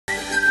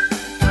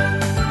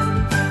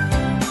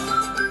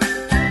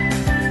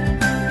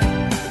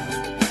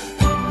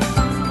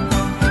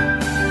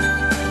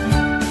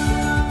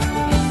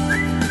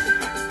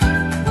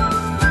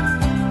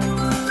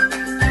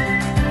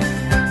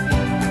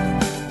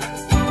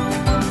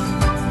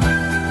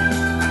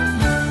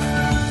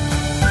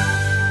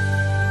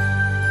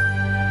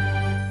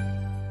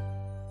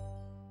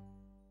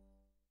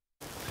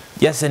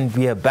Yes, and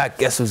we are back.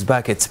 Guess who's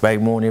back? It's Barry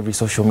Moore on every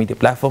social media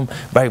platform.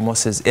 Barry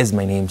Moses is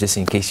my name, just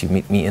in case you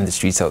meet me in the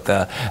streets out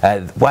there.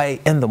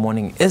 Why in the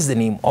Morning is the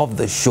name of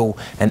the show,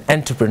 and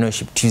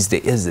Entrepreneurship Tuesday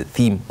is the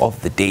theme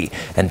of the day.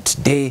 And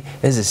today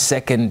is the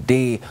second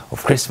day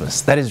of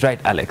Christmas. That is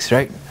right, Alex,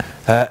 right?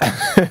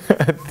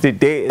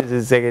 Today is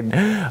the second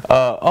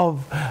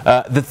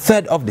the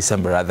 3rd of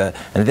December, rather,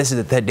 and this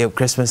is the 3rd day of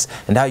Christmas.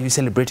 And how are you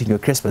celebrating your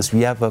Christmas?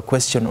 We have a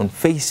question on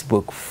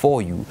Facebook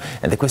for you,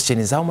 and the question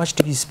is, how much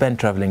do you spend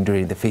traveling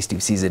during the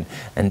festive season,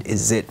 and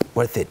is it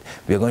worth it?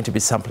 We are going to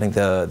be sampling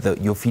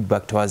your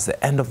feedback towards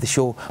the end of the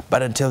show,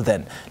 but until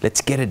then,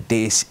 let's get a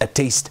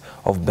taste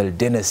of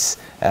Beldina's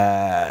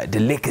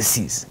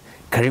delicacies.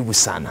 Karibu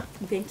sana.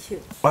 Thank you.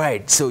 All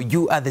right, so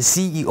you are the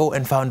CEO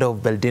and founder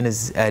of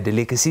Beldina's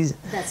Delicacies.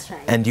 That's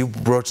right. And you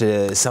brought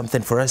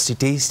something for us to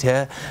taste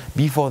here.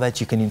 Before that,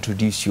 you can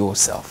introduce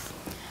yourself.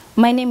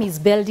 My name is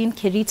Beldin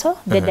Kirito,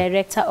 the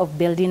director of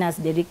Beldina's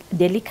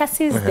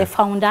Delicacies, the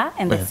founder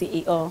and the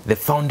CEO. The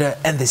founder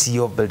and the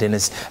CEO of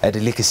Beldina's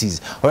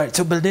Delicacies. All right,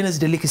 so Beldina's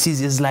Delicacies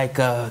is like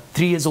 3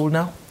 years old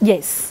now?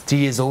 Yes. 3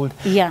 years old?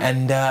 Yeah.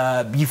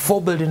 And before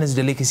Beldina's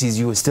Delicacies,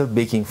 you were still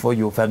baking for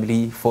your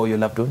family, for your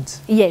loved ones?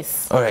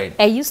 Yes. All right.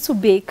 I used to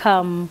bake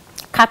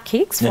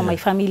cupcakes for my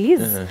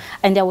families,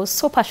 and I was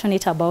so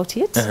passionate about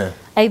it.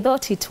 I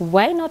thought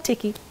why not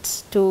take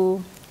it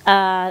to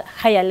a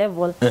higher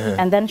level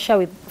and then share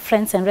with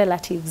friends and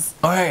relatives.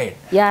 All right.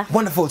 Yeah.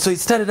 Wonderful. So it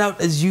started out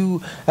as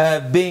you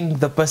being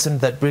the person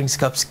that brings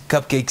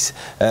cupcakes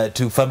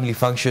to family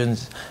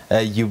functions.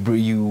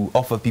 You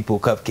offer people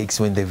cupcakes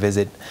when they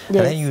visit. Yes.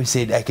 And then you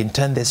said, I can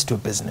turn this to a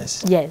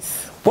business.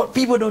 Yes. What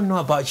people don't know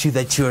about you,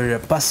 that you're a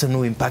person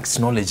who impacts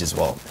knowledge as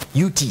well.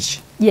 You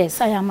teach. Yes,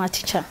 I am a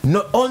teacher.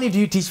 Not only do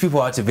you teach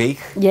people how to bake,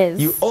 yes,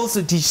 you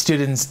also teach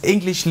students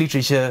English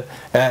literature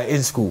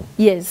in school.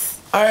 Yes.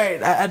 All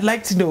right, I'd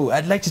like to know,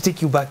 I'd like to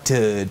take you back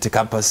to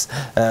campus.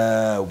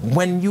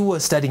 When you were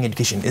studying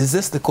education, is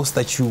this the course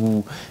that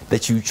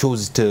you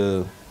chose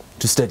to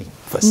study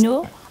first?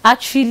 No,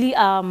 actually,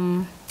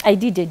 I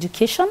did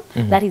education,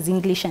 that is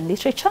English and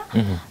literature.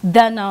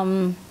 Then,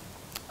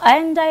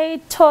 and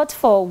I taught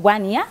for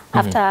 1 year.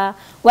 After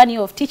 1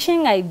 year of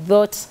teaching, I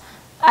thought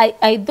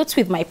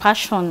with my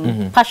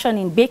passion, passion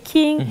in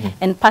baking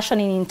and passion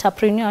in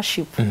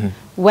entrepreneurship,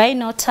 why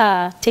not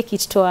take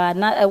it to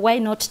another? Why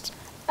not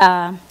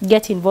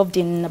get involved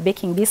in the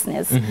baking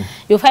business?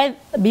 You find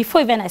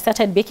before even I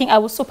started baking, I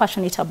was so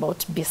passionate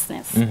about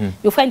business.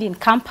 You find in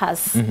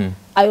campus,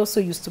 I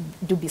also used to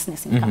do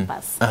business in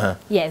campus.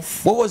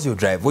 Yes. What was your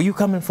drive? Were you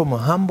coming from a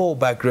humble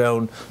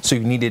background, so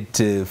you needed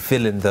to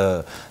fill in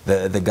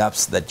the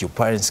gaps that your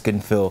parents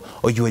couldn't fill,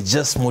 or you were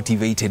just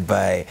motivated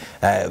by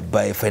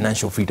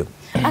financial freedom?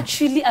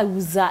 Actually, I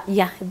was,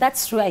 yeah,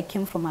 that's true. I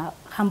came from a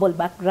humble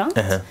background.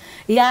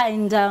 Yeah,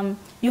 and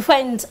you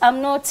find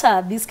I'm not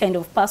this kind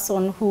of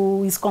person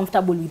who is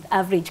comfortable with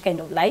average kind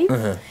of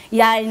life.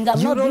 Yeah, and I'm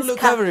you not don't this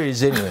look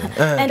average anyway.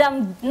 And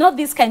I'm not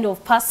this kind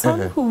of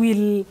person who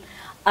will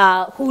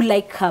who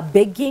like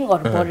begging or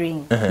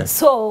borrowing.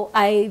 So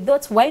I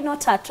thought, why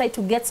not try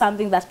to get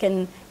something that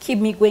can keep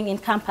me going in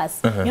campus?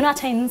 You know, at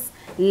times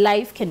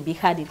life can be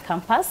hard in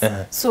campus.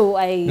 So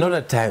I... Not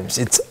at times,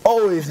 it's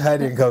always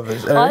hard in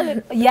campus.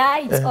 Yeah,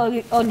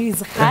 it's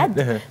always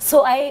hard.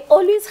 So I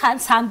always had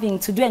something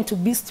to do and to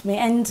boost me.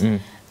 And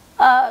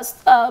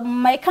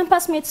my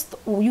campus mates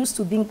used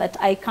to think that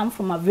I come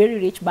from a very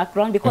rich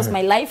background because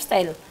my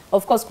lifestyle,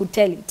 of course, could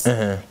tell it.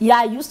 Yeah,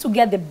 I used to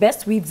get the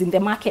best weaves in the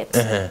market.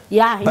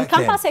 Yeah, in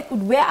campus I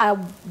could wear a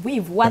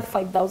weave worth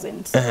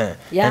 5,000.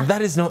 Yeah. And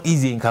that is not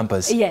easy in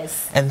campus.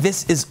 Yes. And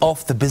this is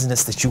off the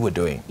business that you were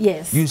doing.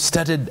 Yes. You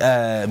started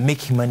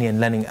making money and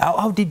learning.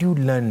 How did you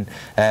learn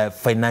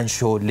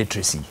financial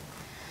literacy?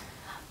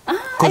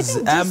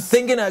 Because I'm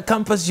thinking at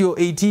campus you're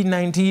 18,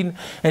 19,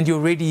 and you're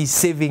already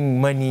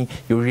saving money.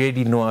 You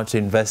already know how to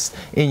invest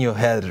in your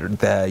health.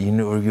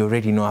 You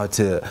already know how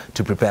to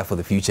prepare for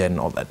the future and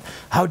all that.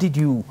 How did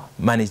you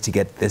manage to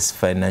get this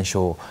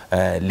financial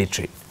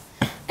literate?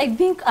 I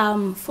think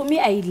for me,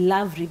 I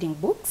love reading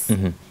books.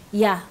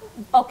 Yeah.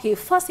 Okay.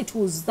 First, it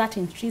was that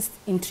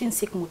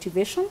intrinsic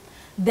motivation.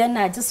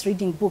 Then just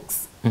reading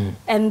books.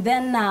 And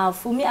then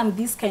for me, I'm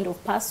this kind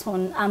of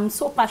person. I'm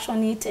so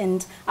passionate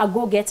and a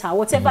go-getter.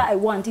 Whatever I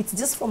want, it's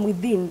just from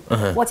within.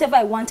 Whatever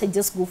I want, I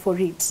just go for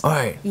it. All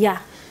right. Yeah.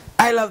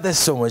 I love this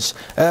so much.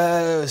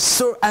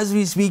 So as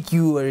we speak,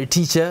 you are a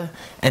teacher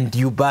and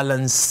you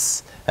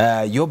balance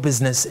your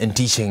business and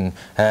teaching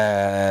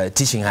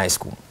high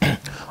school. All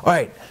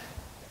right.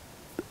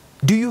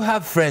 Do you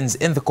have friends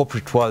in the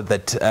corporate world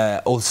that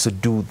also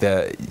do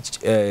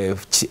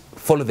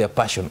follow their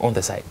passion on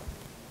the side?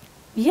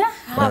 Yeah,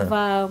 I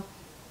have.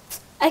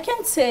 I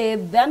can say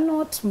they're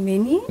not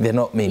many. They're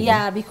not many.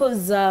 Yeah,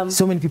 because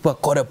so many people are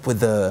caught up with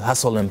the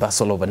hustle and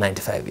bustle of a 9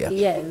 to 5. Yeah.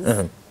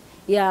 Yes.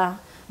 Yeah,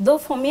 Though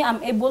for me,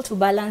 I'm able to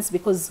balance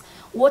because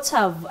what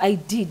I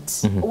did,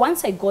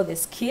 once I got the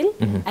skill,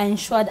 I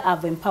ensured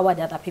I've empowered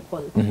other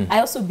people. I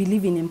also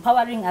believe in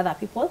empowering other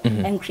people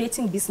and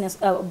creating business,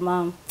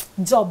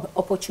 job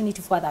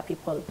opportunity for other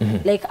people.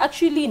 Like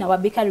actually in our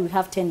bakery, we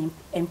have 10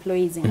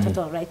 employees in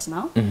total right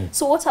now.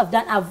 So what I've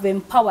done, I've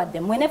empowered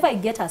them. Whenever I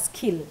get a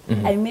skill,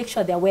 I make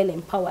sure they're well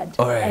empowered.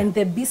 And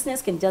the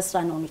business can just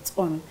run on its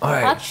own.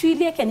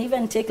 Actually, I can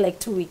even take like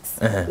 2 weeks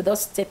without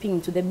stepping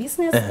into the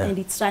business and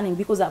it's running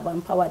because I've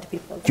empowered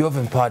people. You have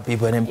empowered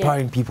people, and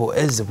empowering people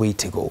is the way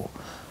to go.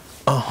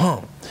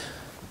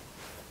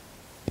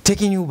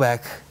 Taking you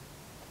back,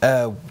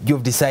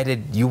 you've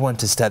decided you want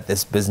to start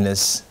this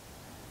business.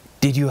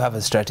 Did you have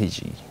a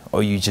strategy,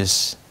 or you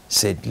just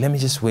said, let me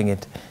just wing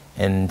it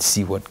and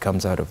see what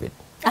comes out of it?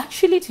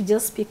 Actually, to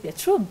just speak the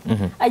truth,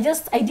 I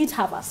did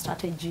have a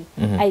strategy.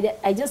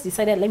 I just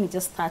decided, let me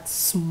just start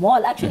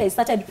small. Actually, I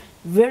started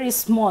very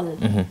small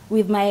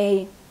with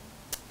my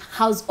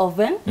house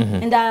oven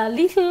and a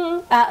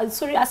little,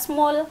 a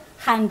small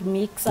hand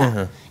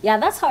mixer. Yeah,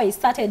 that's how I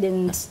started,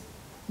 and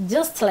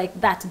just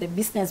like that, the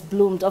business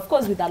bloomed. Of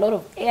course, with a lot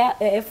of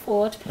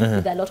effort,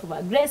 with a lot of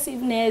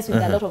aggressiveness,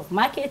 with a lot of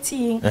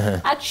marketing.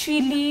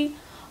 Actually,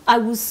 I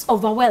was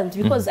overwhelmed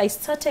because I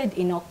started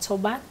in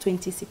October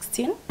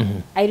 2016.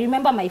 I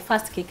remember my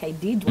first cake I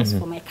did was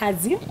for my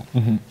cousin.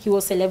 He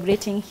was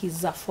celebrating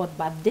his 4th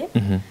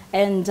birthday.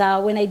 And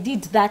when I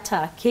did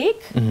that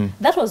cake,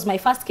 that was my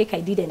first cake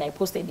I did, and I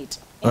posted it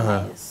in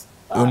my,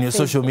 on your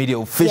social media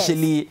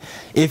officially.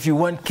 If you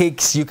want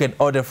cakes, you can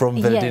order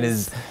from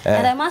Valentina's.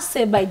 And I must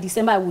say, by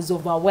December, I was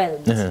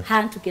overwhelmed. I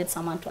had to get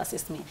someone to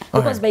assist me.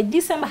 Because by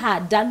December, I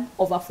had done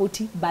over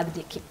 40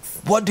 birthday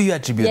cakes. What do you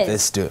attribute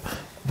this to?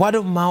 Word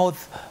of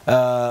mouth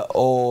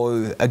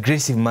or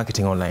aggressive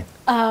marketing online?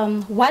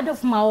 Word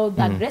of mouth,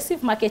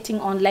 aggressive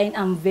marketing online.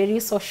 I'm very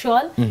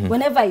social.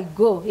 Whenever I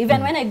go, even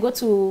when I go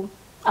to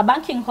a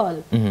banking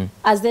hall,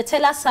 as the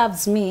teller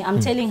serves me, I'm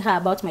telling her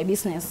about my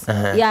business.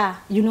 Yeah,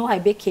 you know I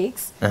bake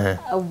cakes.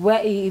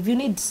 If you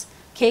need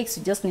cakes,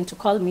 you just need to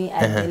call me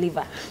and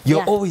deliver.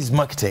 You're always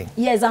marketing?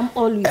 Yes, I'm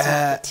always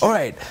marketing. All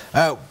right.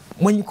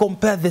 When you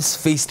compare this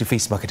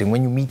face-to-face marketing,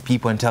 when you meet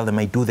people and tell them,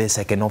 I do this,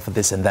 I can offer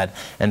this and that,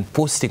 and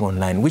posting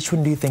online, which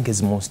one do you think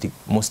is most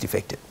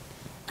effective?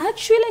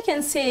 Actually, I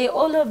can say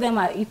all of them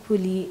are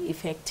equally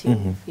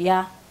effective.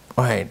 Yeah.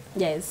 All right.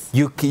 Yes.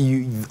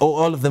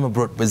 All of them have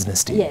brought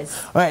business to you.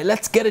 Yes. All right,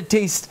 let's get a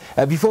taste.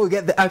 Before we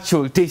get the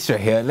actual taste right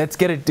here, let's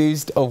get a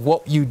taste of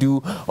what you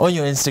do on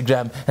your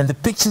Instagram. And the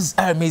pictures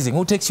are amazing.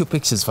 Who takes your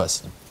pictures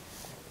first?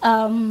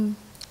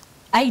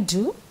 I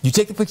do. You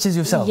take the pictures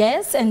yourself?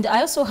 Yes, and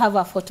I also have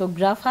a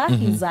photographer.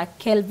 He's a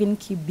Kelvin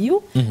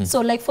Kibiu.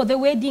 So like for the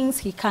weddings,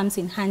 he comes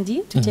in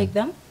handy to take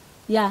them.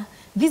 Yeah.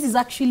 This is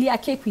actually a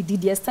cake we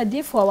did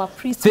yesterday for our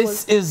priest.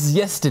 This is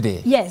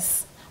yesterday?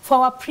 Yes. For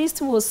our priest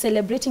who was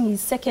celebrating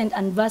his 2nd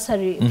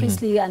anniversary,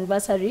 priestly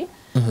anniversary.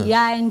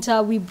 Yeah,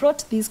 and we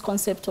brought this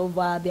concept of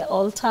the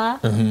altar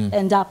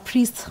and our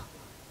priest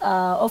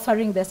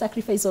offering the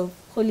sacrifice of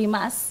Holy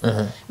Mass.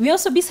 We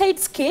also,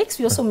 besides cakes,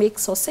 we also make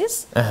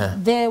sauces.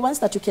 The ones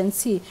that you can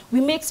see,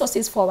 we make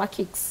sauces for our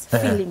cakes,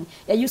 filling.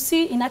 Yeah, you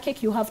see, in a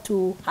cake, you have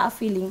to have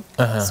filling.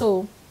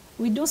 So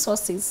we do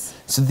sauces.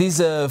 So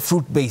these are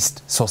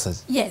fruit-based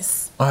sauces?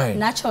 Yes. All right.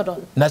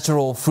 Natural.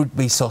 Natural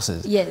fruit-based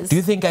sauces? Yes. Do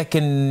you think I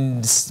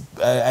can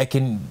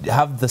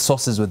have the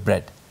sauces with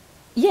bread?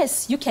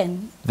 Yes, you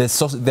can. The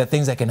are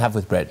things I can have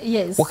with bread?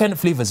 Yes. What kind of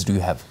flavors do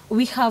you have?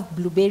 We have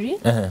blueberry,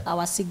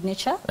 our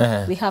signature.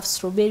 We have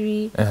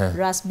strawberry,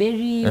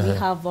 raspberry. We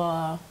have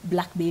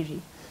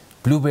blackberry.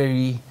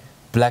 Blueberry,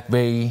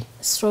 blackberry,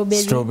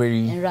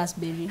 strawberry, and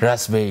raspberry.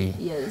 Raspberry.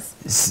 Yes.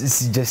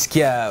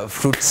 Sijasikia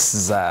fruits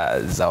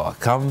za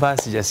Wakamba,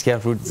 sijasikia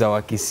fruits za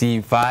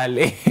Wakisii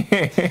pale.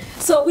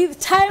 So with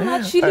time,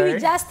 actually, we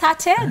just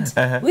started.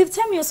 With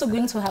time, we're also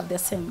going to have the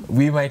same.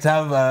 We might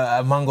have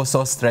a mango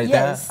sauce right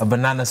there, a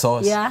banana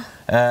sauce. Yeah.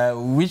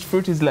 Which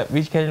fruit is like,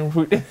 which kind of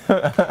fruit?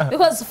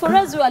 Because for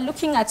us, we are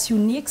looking at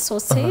unique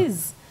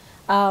sauces.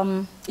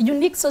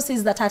 Unique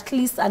sauces that at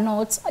least are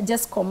not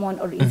just common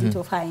or easy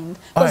to find.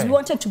 Because we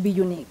wanted to be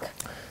unique.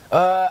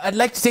 I'd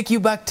like to take you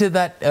back to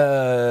that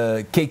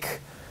cake,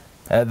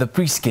 the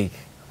priest cake,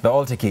 the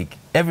altar cake.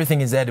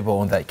 Everything is edible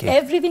on that cake.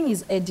 Everything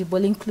is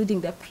edible, including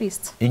the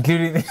priest.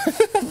 Including?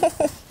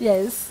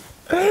 Yes.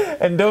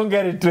 And don't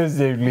get it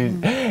twisted, please.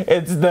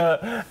 It's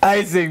the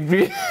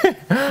icing.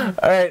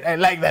 All right, I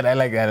like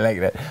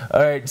that.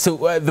 All right,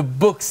 so the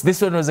books,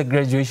 this one was a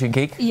graduation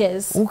cake?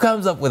 Yes. Who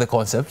comes up with the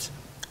concept?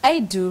 I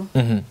do.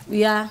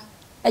 Yeah.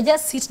 I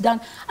just sit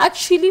down.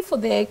 Actually, for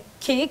the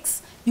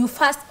cakes, you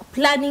first,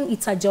 planning,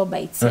 it's a job by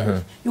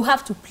itself. You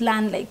have to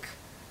plan like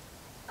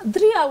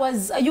 3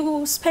 hours.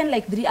 You spend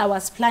like 3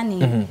 hours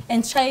planning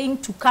and trying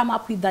to come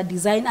up with the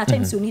design. At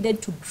times you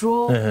needed to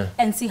draw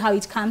and see how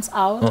it comes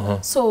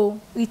out. So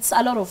it's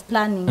a lot of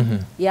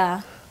planning.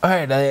 Yeah. All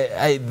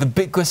right, the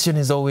big question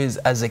is always,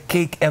 has a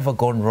cake ever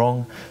gone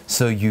wrong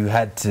so you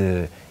had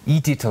to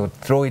eat it or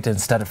throw it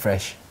and start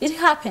afresh? It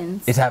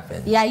happens. It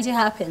happens? Yeah, it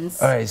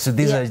happens. All right, so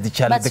these are the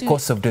challenges, the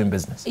costs of doing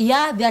business.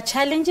 Yeah, there are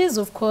challenges,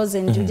 of course,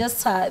 and you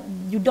just,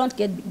 you don't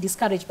get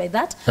discouraged by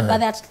that, but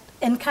that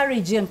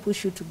encourage you and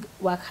push you to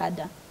work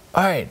harder.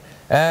 All right,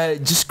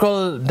 just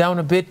scroll down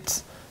a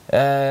bit.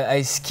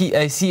 I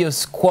see your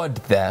squad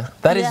there.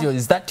 That is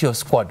is that your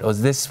squad, or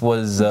this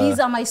was? These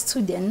are my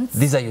students.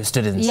 These are your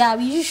students. Yeah,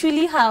 we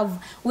usually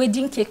have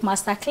wedding cake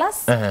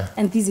masterclass,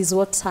 and this is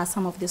what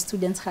some of the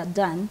students had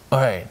done. All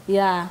right.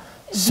 Yeah.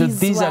 So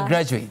these are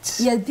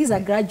graduates. Yeah, these are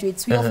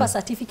graduates. We offer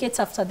certificates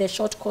after their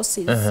short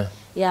courses.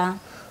 Yeah.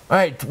 All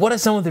right. What are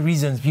some of the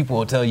reasons people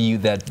will tell you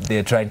that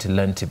they're trying to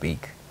learn to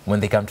bake when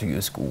they come to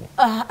your school?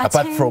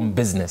 Apart from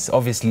business,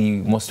 obviously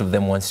most of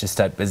them wants to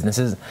start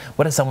businesses.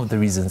 What are some of the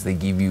reasons they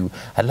give you?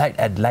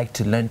 I'd like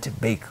to learn to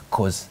bake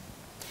because...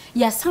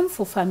 Yeah, some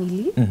for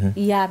family.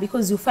 Yeah,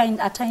 because you find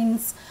at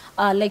times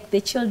like the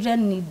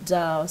children need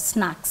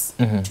snacks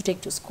to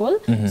take to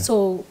school.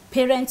 So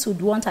parents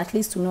would want at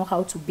least to know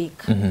how to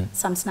bake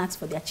some snacks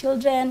for their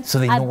children. So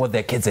they know what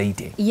their kids are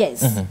eating.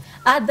 Yes.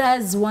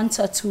 Others want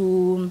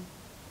to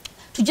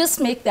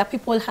just make their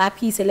people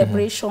happy,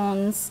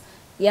 celebrations.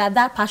 Yeah,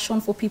 that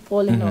passion for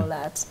people and all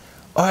that.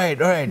 All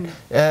right, all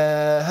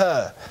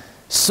right.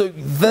 So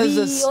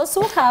we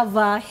also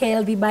have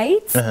healthy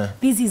bites.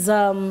 This is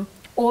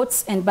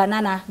oats and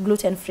banana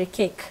gluten-free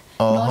cake.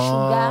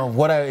 No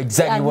sugar.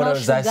 Exactly what I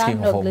was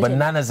asking for. Gluten.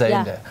 Bananas are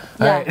in there.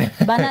 Right.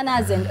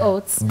 Bananas and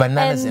oats.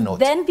 Bananas and oats.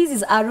 Then this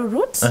is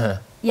arrowroot.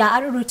 Yeah,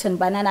 arrowroot and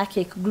banana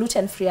cake,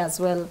 gluten-free as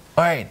well.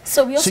 All right.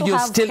 So we also you're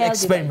have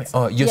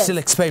still you're still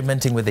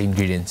experimenting with the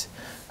ingredients.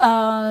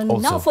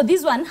 Now for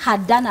this one,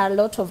 had done a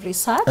lot of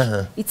research.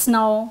 It's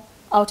now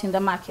out in the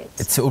market.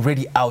 It's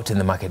already out in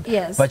the market.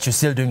 Yes. But you're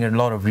still doing a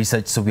lot of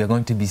research, so we are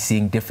going to be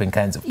seeing different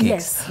kinds of cakes.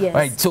 Yes, yes.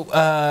 All right, so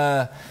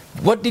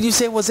what did you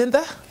say was in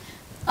there?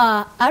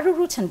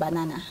 Arrowroot and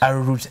banana.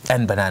 Arrowroot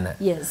and banana.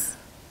 Yes.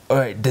 All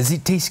right, does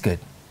it taste good?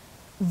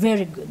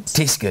 Very good.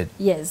 Tastes good?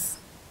 Yes.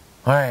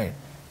 All right.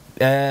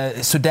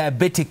 So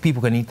diabetic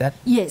people can eat that?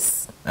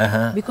 Yes.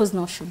 Because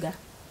no sugar.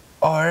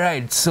 All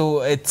right,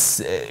 so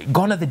it's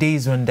gone are the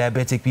days when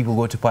diabetic people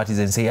go to parties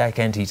and say, I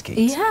can't eat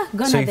cakes. Yeah,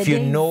 gone so are the if you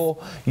days. know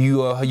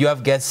you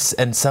have guests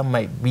and some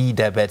might be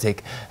diabetic,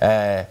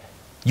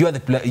 you're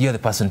the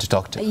person to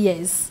talk to.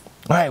 Yes.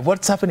 All right,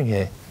 what's happening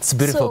here? It's a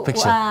beautiful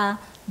picture.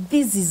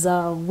 This is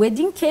a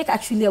wedding cake.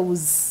 Actually, I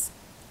was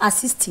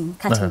assisting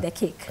cutting the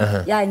cake.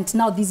 Yeah, and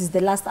now this is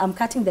the last. I'm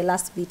cutting the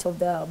last bit of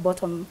the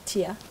bottom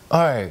tier. All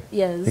right.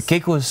 Yes. The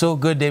cake was so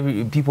good,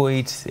 people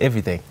ate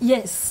everything.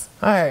 Yes.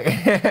 All right,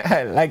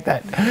 I like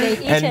that. They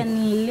eat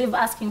and live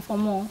asking for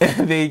more.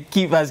 They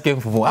keep asking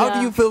for more. How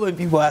do you feel when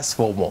people ask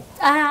for more?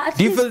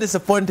 Do you feel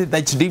disappointed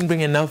that you didn't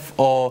bring enough,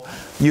 or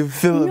you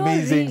feel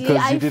amazing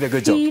because you did a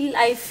good job?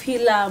 I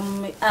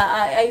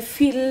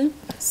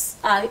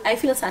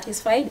feel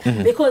satisfied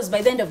because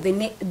by the end of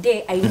the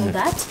day, I know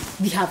that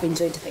we have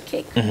enjoyed the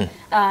cake.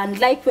 And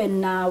like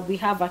when we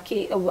have a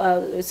cake,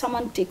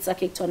 someone takes a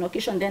cake to an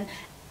occasion, then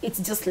it's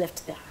just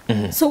left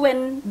there. So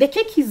when the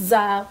cake is,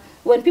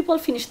 when people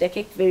finish the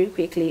cake very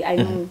quickly, I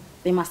know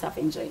they must have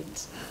enjoyed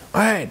it.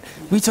 All right,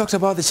 we talked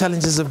about the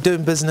challenges of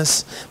doing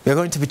business. We're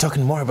going to be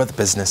talking more about the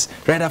business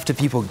right after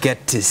people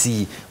get to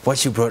see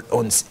what you brought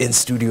on in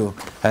studio.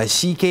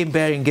 She came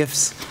bearing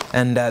gifts,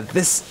 and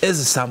this is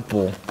a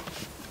sample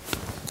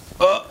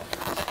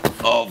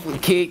of the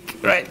cake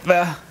right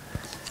there.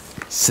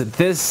 So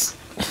this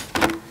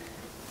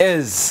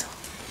is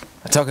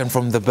talking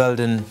from the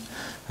building,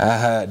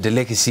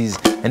 delicacies,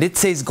 and it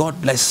says,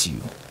 God bless you.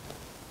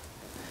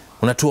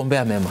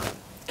 Unatuombea mema.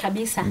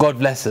 Kabisa. God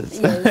bless us.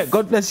 Yes.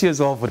 God bless you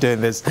as well for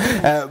doing this.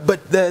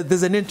 But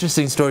there's an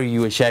interesting story you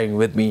were sharing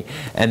with me,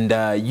 and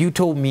you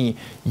told me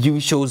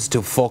you chose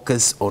to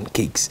focus on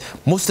cakes.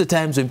 Most of the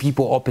times when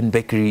people open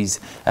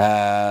bakeries,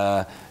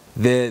 they're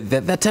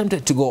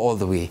tempted to go all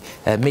the way.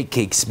 Make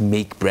cakes,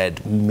 make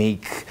bread,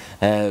 make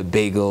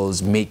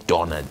bagels, make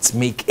donuts,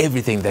 make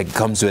everything that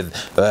comes with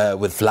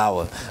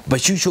flour.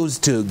 But you chose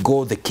to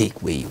go the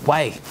cake way.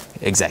 Why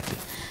exactly?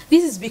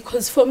 This is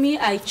because for me,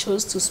 I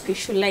chose to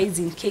specialize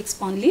in cakes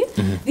only.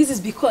 This is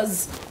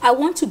because I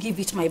want to give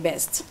it my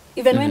best,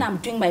 even when I'm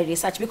doing my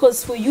research.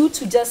 Because for you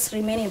to just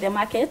remain in the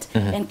market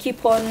and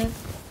keep on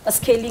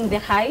scaling the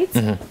heights,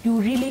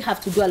 you really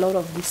have to do a lot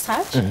of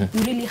research.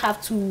 You really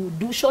have to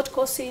do short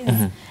courses.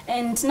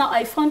 And now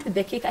I found with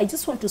the cake, I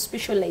just want to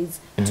specialize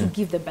to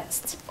give the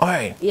best. All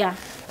right. Yeah.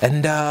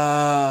 And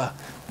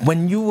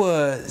when you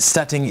were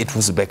starting, it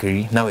was a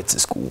bakery. Now it's a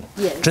school.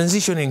 Yes.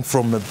 Transitioning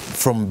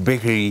from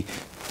bakery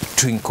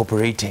to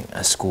incorporating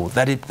a school,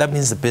 that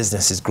means the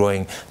business is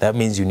growing. That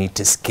means you need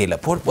to scale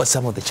up. What were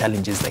some of the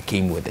challenges that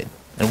came with it?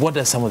 And what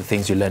are some of the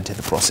things you learned in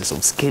the process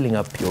of scaling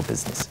up your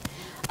business?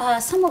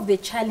 Some of the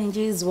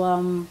challenges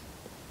were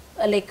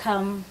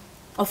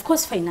of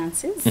course,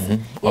 finances.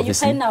 You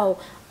find now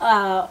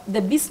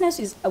the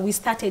business we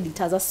started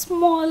it as a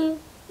small,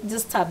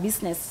 just a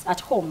business at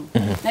home.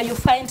 Now you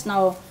find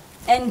now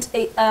And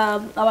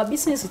our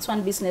business, it's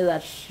one business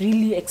that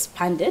really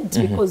expanded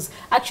because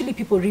actually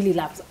people really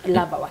love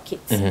our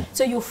cakes.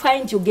 So you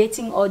find you're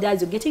getting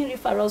orders, you're getting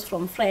referrals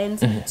from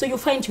friends. So you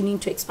find you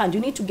need to expand.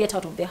 You need to get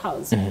out of the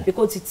house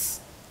because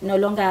it's no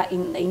longer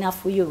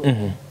enough for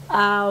you.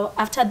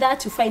 After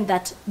that, you find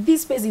that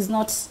this space is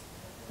not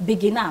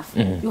big enough.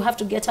 You have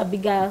to get a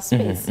bigger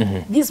space.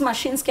 These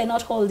machines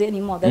cannot hold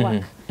anymore the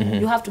work.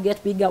 You have to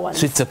get bigger ones.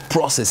 So it's a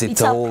process.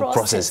 It's a whole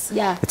process.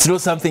 Yeah. It's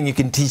not something you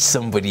can teach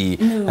somebody.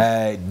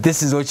 No.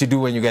 This is what you do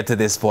when you get to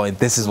this point.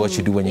 This is what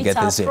you do when you get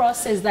this. It's a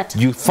process that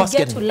you first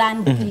get to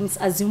learn things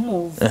as you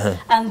move.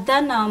 And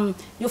then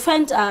you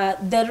find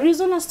the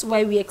reason as to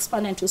why we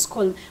expand into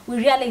school, we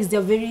realize there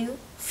are very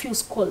few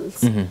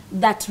schools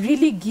that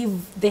really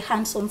give the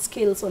hands-on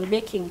skills on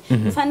baking.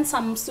 You find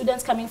some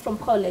students coming from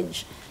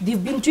college,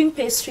 they've been doing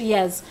pastry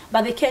years,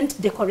 but they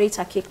can't decorate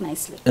a cake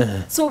nicely.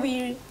 So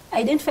we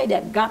identified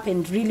a gap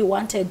and really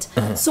wanted.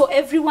 So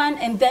everyone,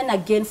 and then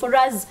again, for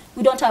us,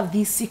 we don't have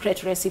these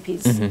secret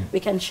recipes we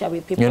can share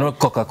with people. You're not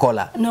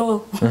Coca-Cola.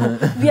 No.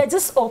 We are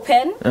just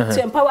open to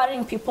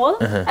empowering people.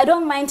 I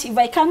don't mind if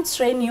I can't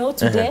train you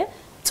today.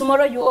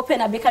 Tomorrow you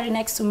open a bakery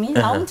next to me,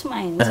 I won't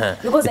mind.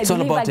 Because I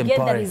believe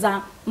again there is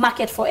a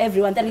market for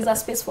everyone, there is a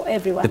space for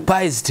everyone. The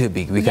pie is too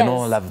big, we can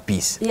all have a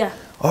piece. Yeah.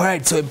 All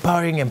right, so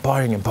empowering.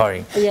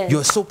 Yes.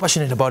 You're so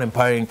passionate about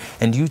empowering,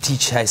 and you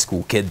teach high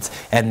school kids,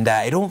 and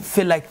I don't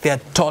feel like they're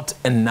taught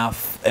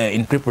enough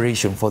in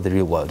preparation for the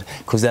real world,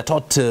 because they're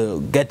taught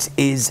to get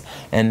A's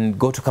and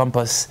go to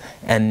campus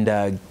and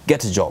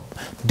get a job.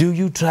 Do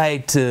you try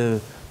to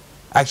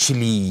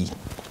actually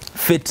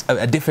fit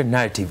a different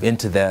narrative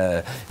into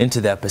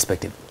their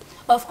perspective?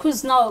 Of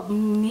course, now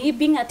me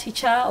being a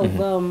teacher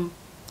of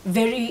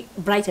very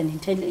bright and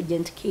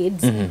intelligent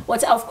kids,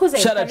 what of course I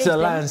shout out to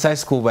Alliance High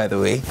School, by the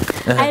way.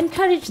 I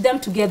encourage them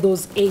to get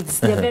those A's.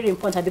 They're very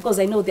important because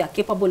I know they are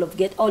capable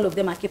of all of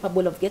them are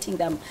capable of getting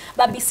them.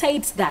 But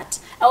besides that,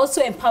 I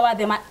also empower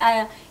them.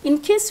 In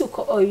case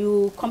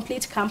you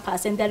complete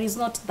campus and there is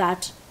not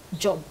that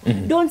job,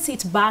 don't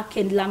sit back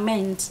and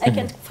lament, I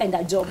can't find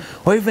a job.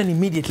 Or even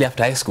immediately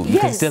after high school, you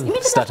can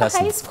still start after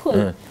high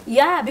school.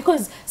 Yeah,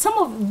 because some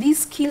of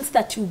these skills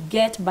that you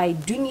get by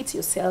doing it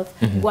yourself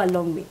go a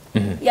long way.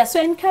 Yeah, so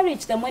I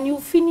encourage them, when you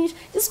finish,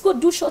 just go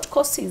do short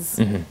courses.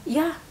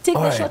 Yeah, take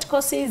the short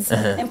courses,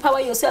 empower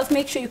yourself,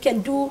 make sure you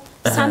can do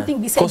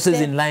something besides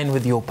courses in line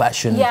with your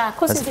passion. Yeah,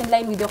 courses in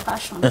line with your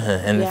passion.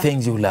 And the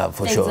things you love,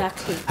 for sure.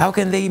 Exactly. How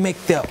can they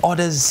make their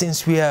orders,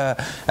 since we are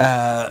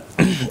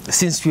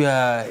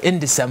in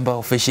December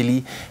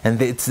officially,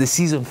 and it's the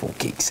season for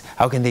cakes?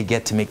 How can they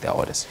get to make their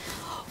orders?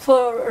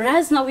 For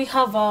us now, we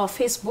have a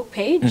Facebook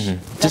page.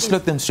 Just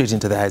look them straight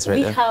into the eyes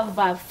right there. We have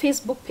a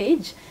Facebook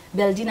page,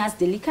 Beldina's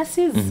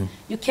Delicacies.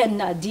 You can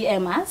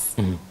DM us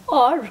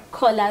or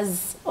call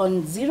us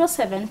on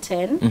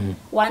 0710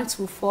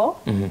 124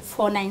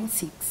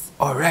 496.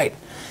 All right,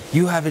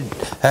 you have it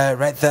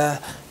right there.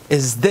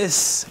 Is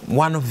this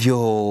one of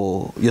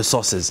your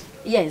sauces?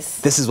 Yes.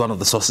 This is one of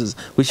the sauces.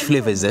 Which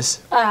flavor is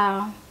this?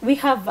 We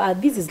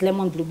have, this is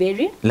lemon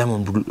blueberry.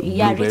 Lemon blueberry?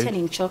 Yeah, written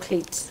in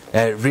chocolate.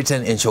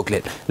 Written in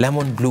chocolate.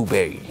 Lemon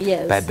blueberry.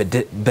 Yes. By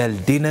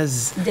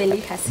Beldina's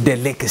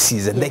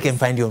Delicacies. And they can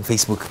find you on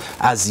Facebook,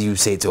 as you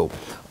say so.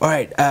 All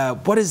right,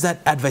 what is that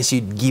advice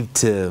you'd give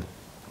to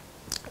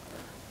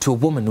a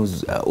woman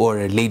who's, or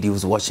a lady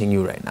who's watching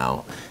you right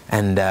now,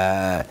 and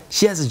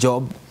she has a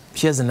job,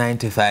 she has a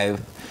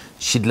 9-to-5,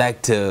 she'd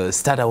like to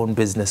start her own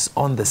business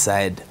on the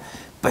side,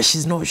 but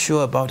she's not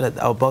sure about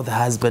the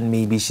husband,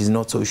 maybe she's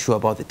not so sure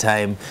about the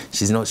time,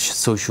 she's not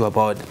so sure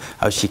about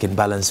how she can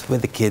balance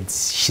with the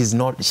kids, she's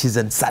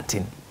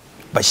uncertain.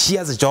 But she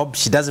has a job,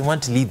 she doesn't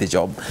want to leave the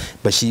job,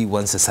 but she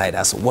wants a side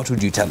hustle. What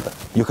would you tell her?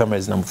 Your camera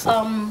is number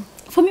 4.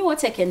 For me,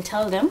 what I can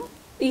tell them,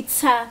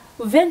 it's a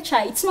venture.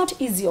 It's not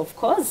easy, of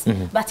course,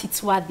 but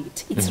it's worth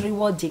it. It's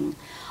rewarding.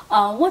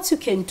 What you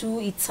can do,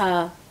 it's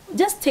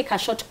just take a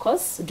short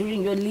course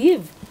during your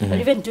leave, or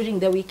even during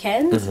the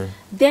weekends.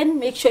 Then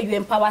make sure you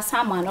empower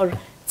someone or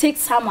take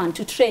someone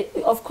to train.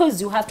 Of course,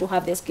 you have to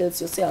have the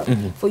skills yourself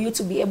for you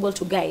to be able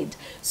to guide.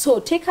 So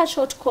take a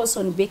short course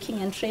on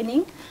baking and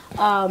training.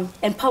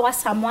 Empower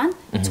someone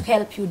to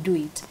help you do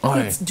it.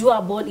 It's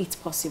doable, it's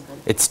possible.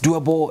 It's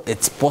doable,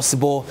 it's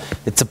possible.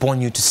 It's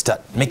upon you to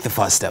start. Make the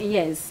first step.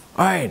 Yes.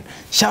 All right,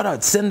 shout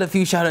out, send a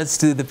few shout outs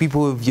to the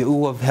people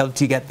who have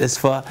helped you get this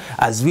far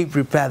as we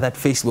prepare that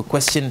Facebook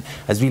question,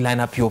 as we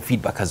line up your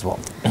feedback as well.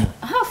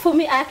 For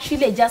me,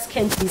 actually, I just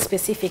can't be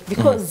specific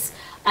because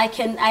I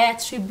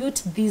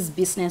attribute this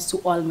business to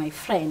all my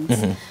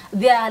friends.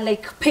 They are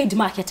like paid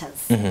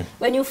marketers.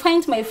 When you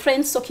find my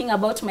friends talking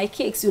about my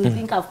cakes, you'll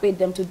think I've paid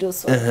them to do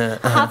so.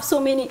 I have so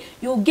many.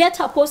 You get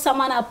a post,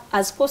 someone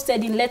has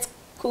posted in Let's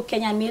Cook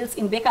Kenyan Meals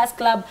in Bakers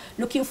Club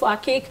looking for a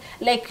cake,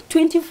 like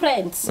 20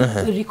 friends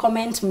will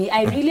recommend me.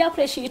 I really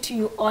appreciate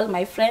you, all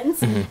my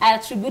friends. I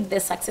attribute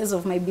the success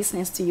of my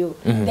business to you.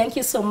 Thank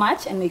you so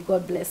much, and may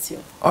God bless you.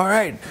 All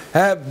right.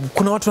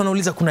 Kuna watu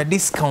wanauliza kuna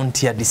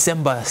discount ya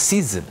December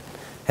season.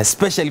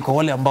 especially kwa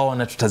wale ambao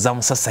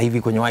wanatutazama sasa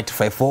hivi kwenye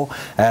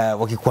Y254,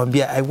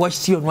 wakikuambia I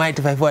watched you on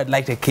Y254, I'd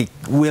like a cake,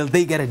 will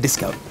they get a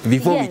discount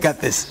before we cut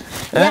this?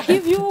 Yeah,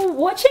 if you're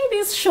watching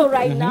this show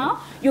right now,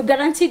 you're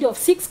guaranteed of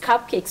 6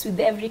 cupcakes with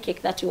every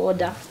cake that you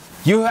order.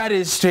 You heard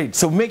it straight.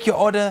 So make your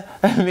order,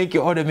 make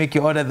your order, make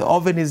your order. The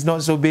oven is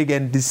not so big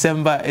and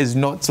December is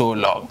not so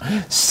long.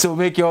 So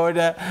make your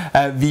order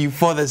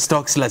before the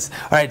stock sluts.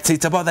 All right, so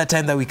it's about that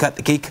time that we cut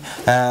the cake.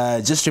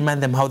 Just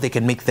remind them how they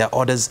can make their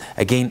orders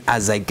again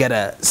as I get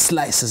a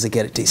slice, as I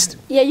get a taste.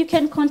 Yeah, you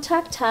can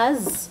contact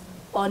us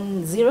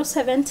on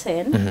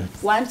 0710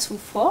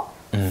 124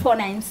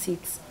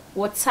 496.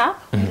 WhatsApp,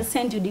 we'll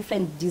send you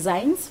different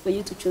designs for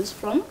you to choose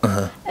from.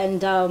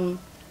 And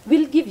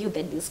we'll give you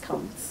the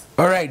discounts.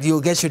 All right,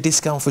 you'll get your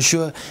discount for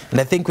sure. And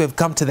I think we've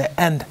come to the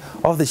end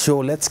of the show.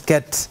 Let's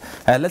get,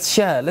 let's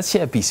share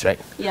a piece, right?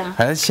 Yeah.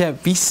 Let's share a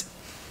piece.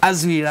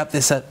 As we wrap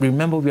this up,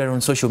 remember we are on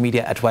social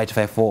media at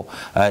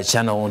Y254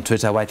 channel on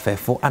Twitter,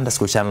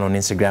 Y254_channel on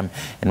Instagram,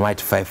 and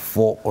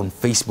Y254 on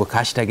Facebook.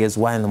 Hashtag is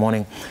Y in the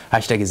morning.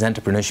 Hashtag is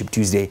Entrepreneurship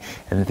Tuesday.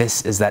 And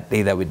this is that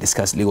day that we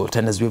discuss legal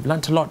tenders. We've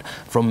learned a lot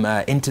from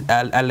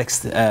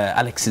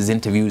Alex's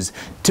interviews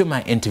to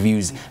my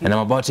interviews. And I'm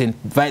about to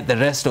invite the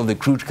rest of the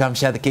crew to come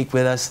share the cake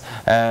with us.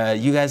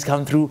 You guys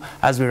come through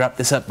as we wrap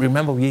this up.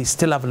 Remember, we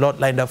still have a lot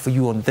lined up for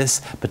you on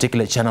this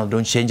particular channel.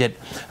 Don't change it.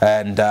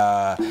 And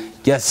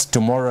yes,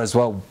 tomorrow as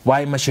well,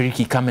 Y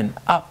Mashariki coming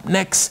up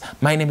next.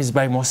 My name is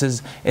Barry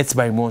Moses. It's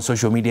Barry Mo on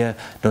social media.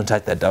 Don't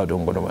type that down,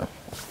 don't go nowhere.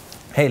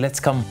 Hey, let's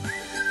come.